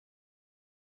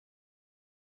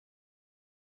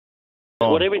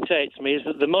What irritates me is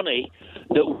that the money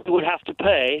that we would have to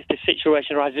pay if the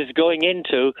situation arises is going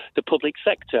into the public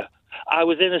sector. I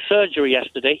was in a surgery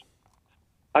yesterday.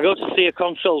 I go to see a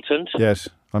consultant. Yes,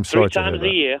 I'm sorry to hear that. 3 times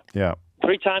a year. Yeah.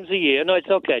 3 times a year. No, it's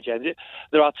okay, James.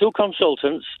 There are 2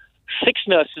 consultants, 6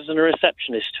 nurses and a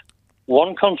receptionist.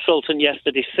 1 consultant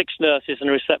yesterday, 6 nurses and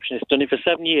a receptionist. Done it for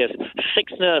 7 years.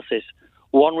 6 nurses,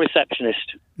 1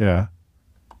 receptionist. Yeah.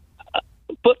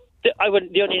 But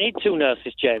you only need 2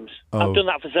 nurses, James. I've done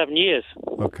that for 7 years.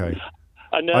 Okay.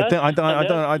 A nurse,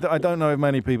 I don't know if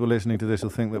many people listening to this will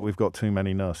think that we've got too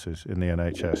many nurses in the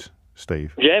NHS,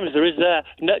 Steve. James, there is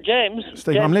James.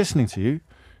 Steve, James, I'm listening to you.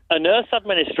 A nurse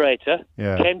administrator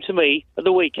came to me at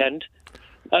the weekend.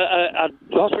 A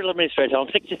hospital administrator on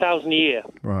 £60,000 a year.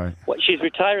 Right. She's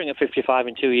retiring at 55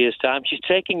 in 2 years' time. She's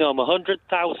taking home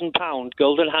 £100,000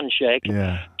 golden handshake.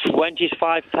 Yeah.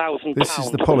 £25,000. This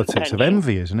is the politics pension. of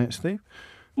envy, isn't it, Steve?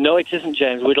 No, it isn't,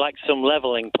 James. We'd like some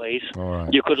levelling, please. All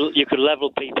right. You could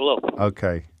level people up.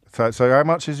 Okay. So how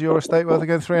much is your estate worth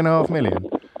again? $3.5 million.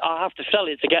 I'll have to sell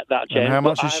it to get that, James. And how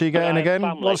much is she getting again?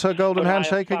 What's her golden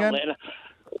handshake again?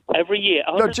 Every year,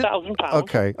 £100,000.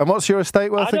 Okay. And what's your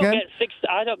estate worth again?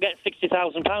 I don't get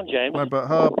 £60,000, James. No, but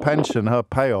her pension, her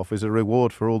payoff, is a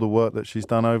reward for all the work that she's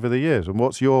done over the years. And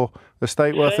what's your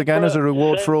estate worth again as a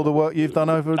reward for all the work you've done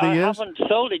over the years? I haven't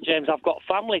sold it, James. I've got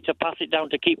family to pass it down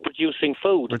to keep producing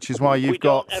food. Which is why you've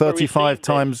got 35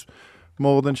 times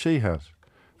more than she has.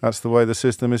 That's the way the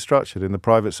system is structured. In the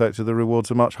private sector, the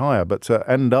rewards are much higher. But to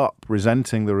end up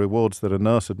resenting the rewards that a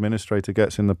nurse administrator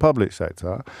gets in the public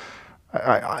sector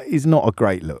is not a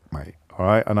great look, mate. All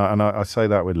right? And I say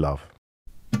that with love.